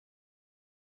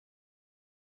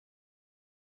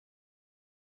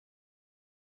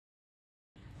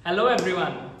Hello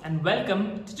everyone and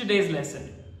welcome to today's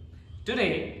lesson.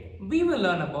 Today we will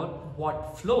learn about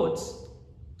what floats,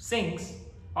 sinks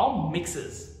or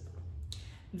mixes.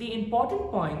 The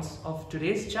important points of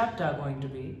today's chapter are going to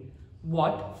be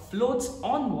what floats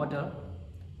on water,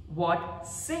 what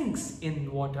sinks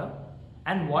in water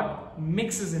and what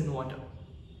mixes in water.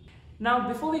 Now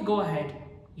before we go ahead,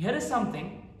 here is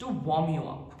something to warm you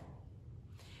up.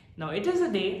 Now it is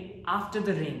a day after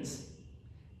the rains.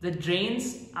 The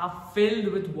drains are filled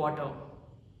with water.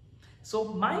 So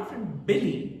my friend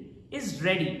Billy is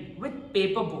ready with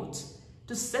paper boats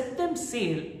to set them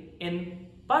sail in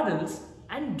puddles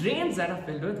and drains that are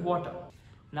filled with water.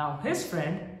 Now his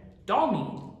friend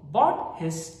Tommy bought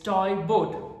his toy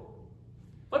boat.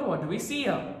 But what do we see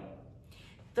here?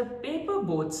 The paper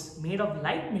boats made of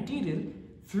light material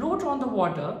float on the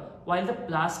water while the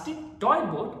plastic toy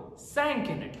boat sank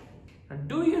in it. Now,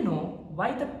 do you know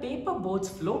why the paper boats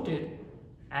floated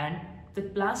and the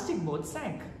plastic boats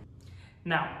sank?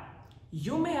 Now,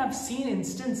 you may have seen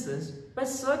instances where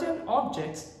certain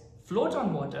objects float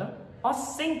on water or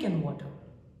sink in water.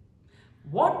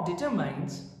 What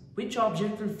determines which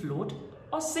object will float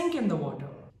or sink in the water?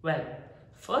 Well,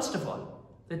 first of all,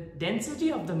 the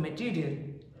density of the material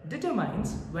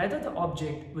determines whether the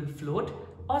object will float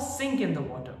or sink in the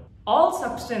water. All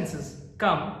substances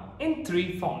come in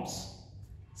three forms: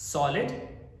 solid,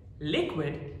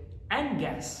 liquid and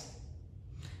gas.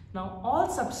 Now all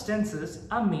substances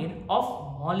are made of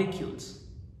molecules.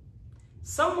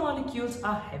 Some molecules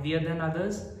are heavier than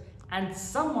others and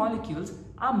some molecules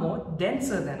are more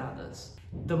denser than others.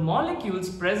 The molecules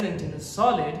present in a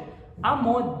solid are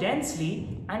more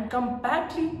densely and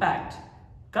compactly packed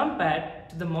compared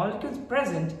to the molecules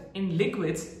present in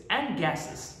liquids and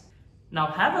gases. Now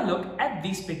have a look at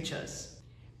these pictures.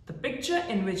 The picture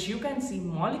in which you can see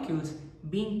molecules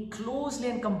being closely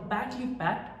and compactly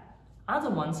packed are the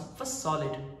ones for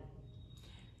solid.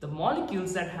 The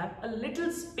molecules that have a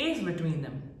little space between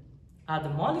them are the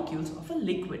molecules of a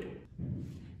liquid.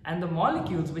 And the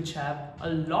molecules which have a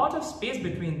lot of space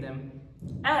between them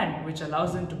and which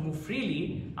allows them to move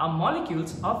freely are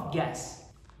molecules of gas.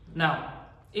 Now,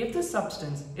 if the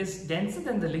substance is denser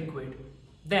than the liquid,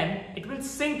 then it will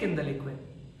sink in the liquid.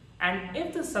 And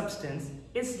if the substance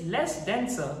is less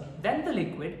denser than the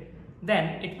liquid,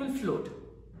 then it will float.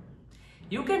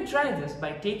 You can try this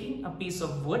by taking a piece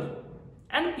of wood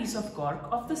and a piece of cork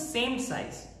of the same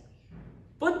size.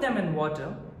 Put them in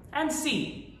water and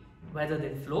see whether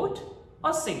they float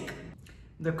or sink.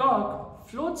 The cork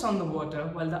floats on the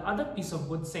water while the other piece of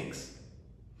wood sinks.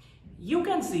 You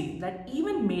can see that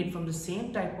even made from the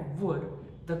same type of wood,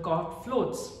 the cork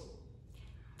floats.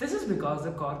 This is because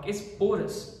the cork is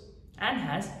porous and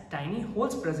has tiny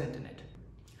holes present in it.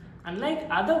 Unlike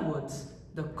other woods,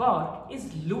 the cork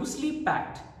is loosely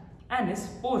packed and is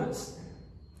porous.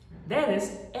 There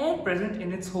is air present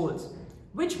in its holes,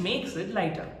 which makes it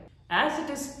lighter. As it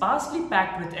is sparsely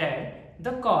packed with air,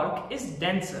 the cork is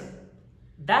denser.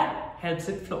 That helps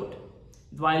it float,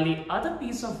 while the other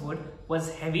piece of wood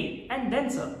was heavy and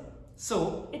denser,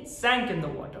 so it sank in the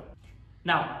water.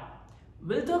 Now,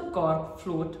 will the cork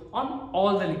float on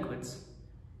all the liquids?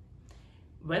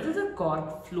 Whether the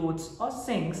cork floats or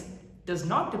sinks does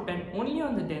not depend only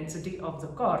on the density of the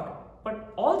cork,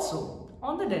 but also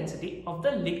on the density of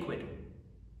the liquid.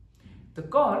 The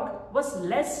cork was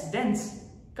less dense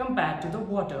compared to the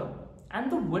water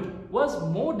and the wood was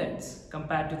more dense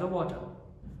compared to the water.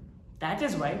 That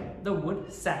is why the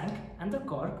wood sank and the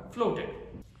cork floated.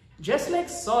 Just like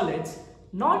solids,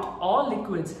 not all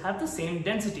liquids have the same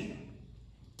density.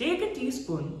 Take a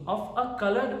teaspoon of a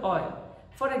colored oil,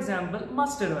 for example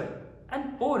mustard oil,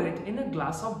 and pour it in a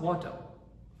glass of water.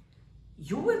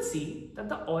 You will see that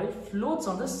the oil floats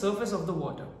on the surface of the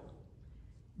water.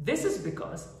 This is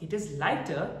because it is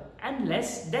lighter and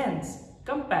less dense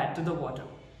compared to the water.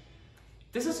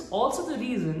 This is also the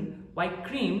reason why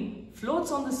cream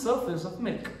floats on the surface of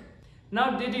milk.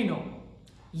 Now did you know,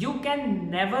 you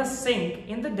can never sink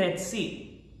in the Dead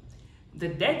Sea. The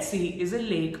Dead Sea is a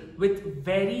lake with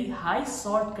very high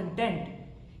salt content.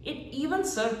 It even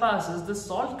surpasses the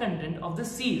salt content of the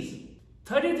seas.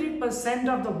 33%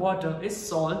 of the water is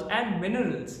salt and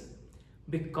minerals.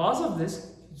 Because of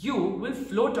this, you will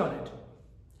float on it,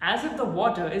 as if the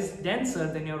water is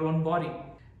denser than your own body.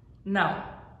 Now,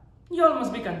 you all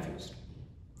must be confused.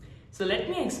 So let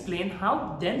me explain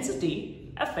how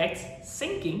density affects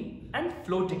sinking and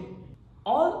floating.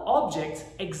 All objects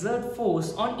exert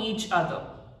force on each other.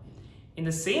 In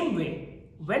the same way,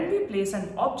 when we place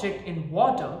an object in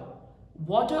water,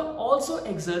 water also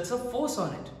exerts a force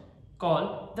on it,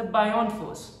 called the buoyant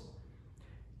force.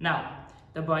 Now,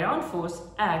 the buoyant force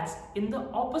acts in the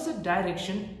opposite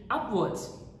direction upwards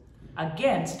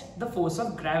against the force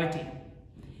of gravity.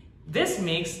 This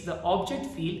makes the object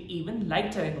feel even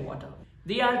lighter in water.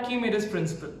 The Archimedes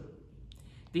principle.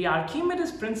 The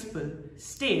Archimedes principle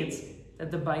states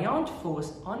that the buoyant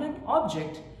force on an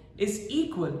object is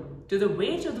equal to the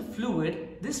weight of the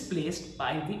fluid displaced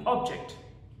by the object.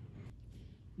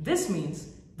 This means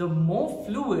the more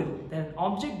fluid that an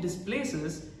object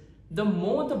displaces, the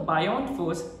more the buoyant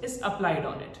force is applied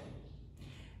on it.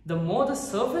 The more the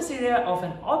surface area of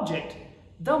an object,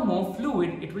 the more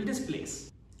fluid it will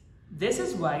displace. This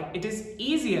is why it is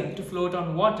easier to float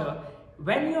on water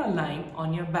when you are lying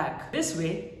on your back. This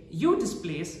way, you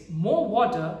displace more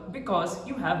water because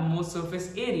you have more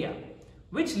surface area,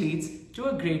 which leads to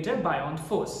a greater buoyant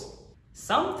force.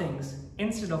 Some things,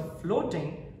 instead of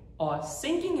floating or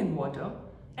sinking in water,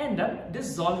 end up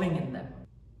dissolving in them.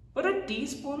 Put a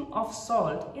teaspoon of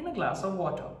salt in a glass of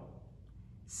water.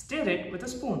 Stir it with a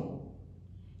spoon.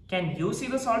 Can you see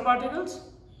the salt particles?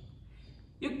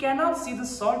 You cannot see the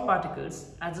salt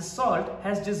particles as the salt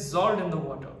has dissolved in the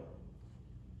water.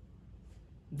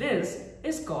 This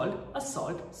is called a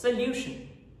salt solution.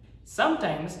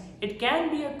 Sometimes it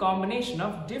can be a combination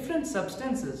of different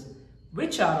substances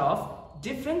which are of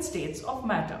different states of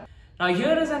matter. Now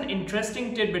here is an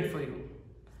interesting tidbit for you.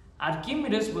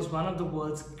 Archimedes was one of the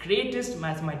world's greatest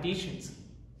mathematicians.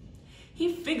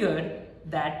 He figured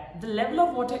that the level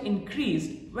of water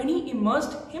increased when he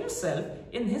immersed himself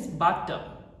in his bathtub.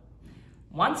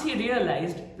 Once he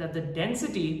realized that the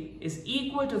density is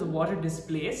equal to the water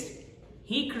displaced,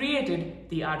 he created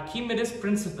the Archimedes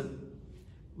principle,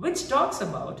 which talks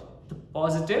about the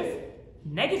positive,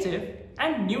 negative,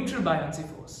 and neutral buoyancy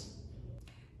force.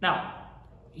 Now,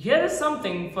 here is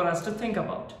something for us to think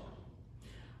about.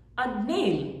 A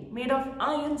nail made of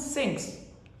iron sinks,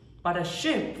 but a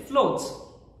ship floats.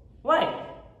 Why?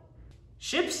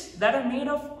 Ships that are made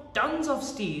of tons of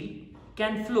steel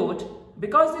can float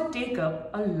because they take up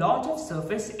a lot of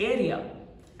surface area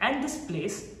and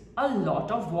displace a lot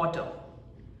of water.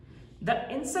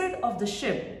 The inside of the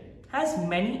ship has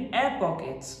many air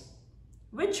pockets,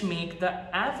 which make the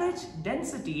average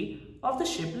density of the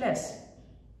ship less.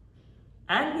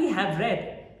 And we have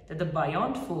read that the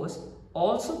buoyant force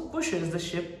also pushes the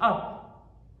ship up.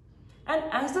 And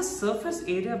as the surface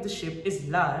area of the ship is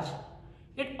large,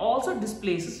 it also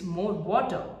displaces more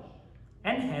water,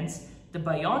 and hence the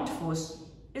buoyant force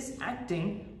is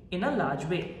acting in a large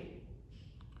way.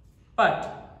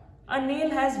 But a nail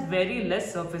has very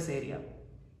less surface area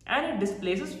and it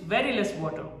displaces very less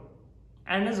water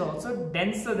and is also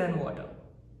denser than water,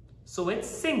 so it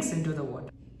sinks into the water.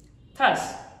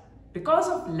 Thus, because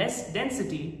of less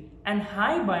density and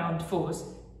high buoyant force,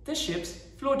 the ships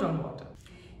float on water.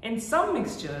 In some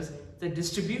mixtures, the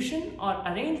distribution or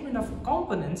arrangement of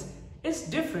components is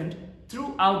different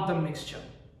throughout the mixture.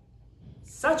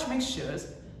 Such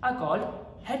mixtures are called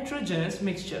heterogeneous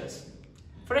mixtures.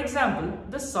 For example,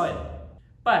 the soil.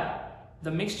 But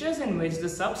the mixtures in which the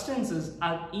substances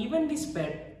are evenly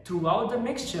spread throughout the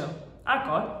mixture are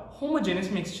called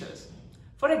homogeneous mixtures.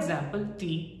 For example,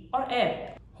 tea or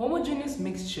air. Homogeneous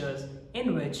mixtures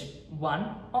in which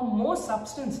one or more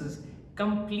substances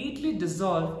completely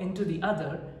dissolve into the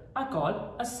other are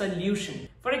called a solution.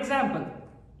 For example,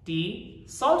 tea,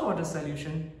 saltwater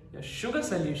solution, your sugar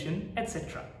solution,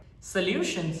 etc.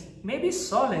 Solutions may be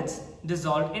solids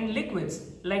dissolved in liquids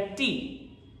like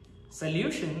tea.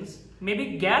 Solutions may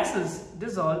be gases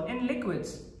dissolved in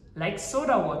liquids like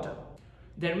soda water.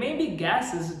 There may be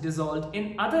gases dissolved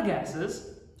in other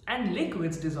gases and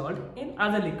liquids dissolved in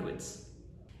other liquids.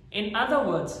 In other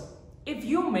words, if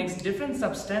you mix different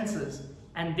substances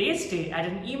and they stay at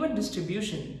an even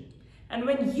distribution, and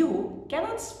when you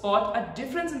cannot spot a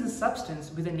difference in the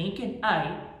substance with the naked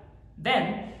eye,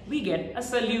 then we get a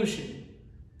solution.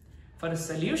 For a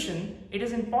solution, it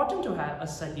is important to have a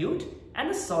solute and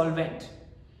a solvent.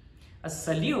 A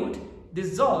solute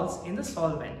dissolves in the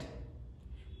solvent.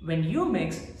 When you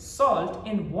mix salt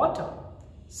in water,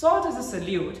 salt is a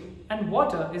solute and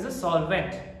water is a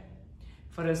solvent.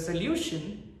 For a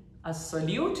solution, a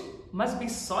solute must be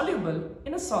soluble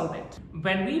in a solvent.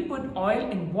 When we put oil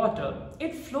in water,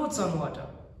 it floats on water.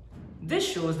 This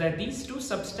shows that these two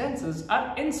substances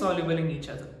are insoluble in each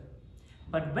other.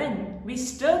 But when we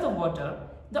stir the water,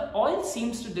 the oil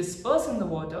seems to disperse in the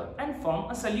water and form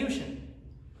a solution.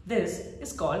 This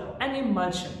is called an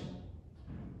emulsion.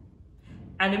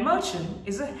 An emulsion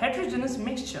is a heterogeneous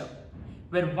mixture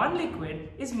where one liquid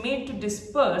is made to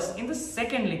disperse in the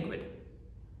second liquid.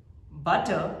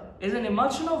 Butter is an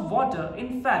emulsion of water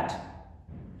in fat.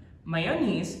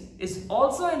 Mayonnaise is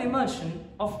also an emulsion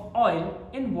of oil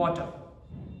in water.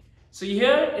 So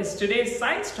here is today's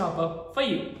science topper for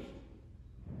you.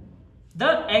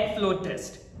 The egg float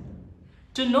test.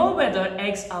 To know whether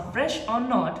eggs are fresh or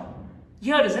not,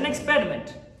 here is an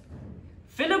experiment.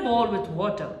 Fill a bowl with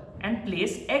water and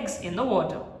place eggs in the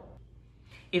water.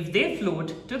 If they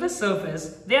float to the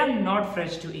surface, they are not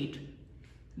fresh to eat.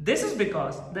 This is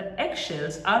because the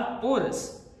eggshells are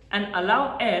porous and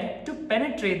allow air to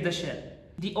penetrate the shell.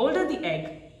 The older the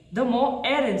egg, the more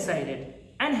air inside it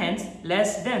and hence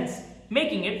less dense,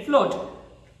 making it float.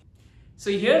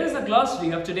 So here is the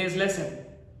glossary of today's lesson.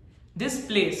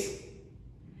 Displace.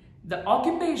 The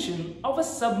occupation of a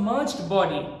submerged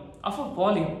body of a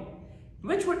volume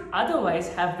which would otherwise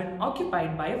have been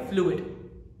occupied by a fluid.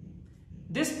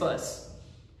 Disperse.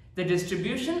 The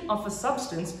distribution of a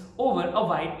substance over a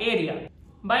wide area.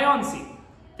 Buoyancy.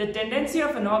 The tendency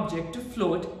of an object to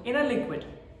float in a liquid.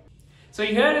 So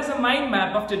here is a mind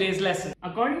map of today's lesson.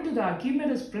 According to the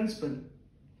Archimedes principle,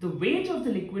 the weight of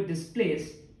the liquid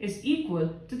displaced is equal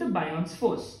to the buoyance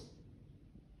force.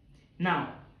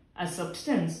 Now, a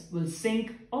substance will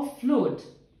sink or float.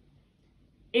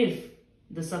 If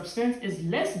the substance is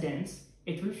less dense,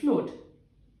 it will float.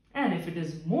 And if it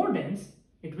is more dense,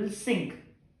 it will sink.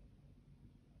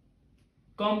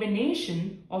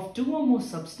 Combination of two or more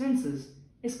substances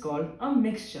is called a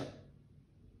mixture.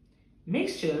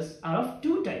 Mixtures are of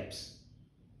two types,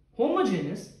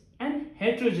 homogeneous and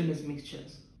heterogeneous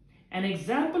mixtures. An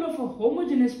example of a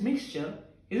homogeneous mixture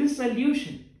is a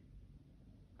solution.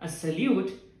 A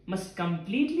solute must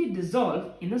completely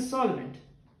dissolve in a solvent.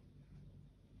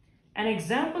 An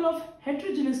example of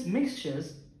heterogeneous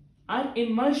mixtures are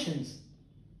emulsions.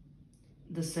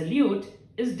 The solute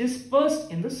is dispersed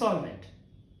in the solvent.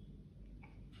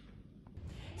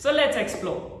 So let's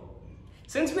explore.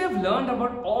 Since we have learned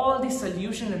about all these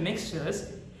solutions and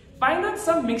mixtures, find out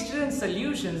some mixtures and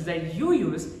solutions that you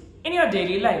use in your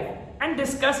daily life and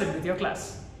discuss it with your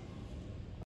class.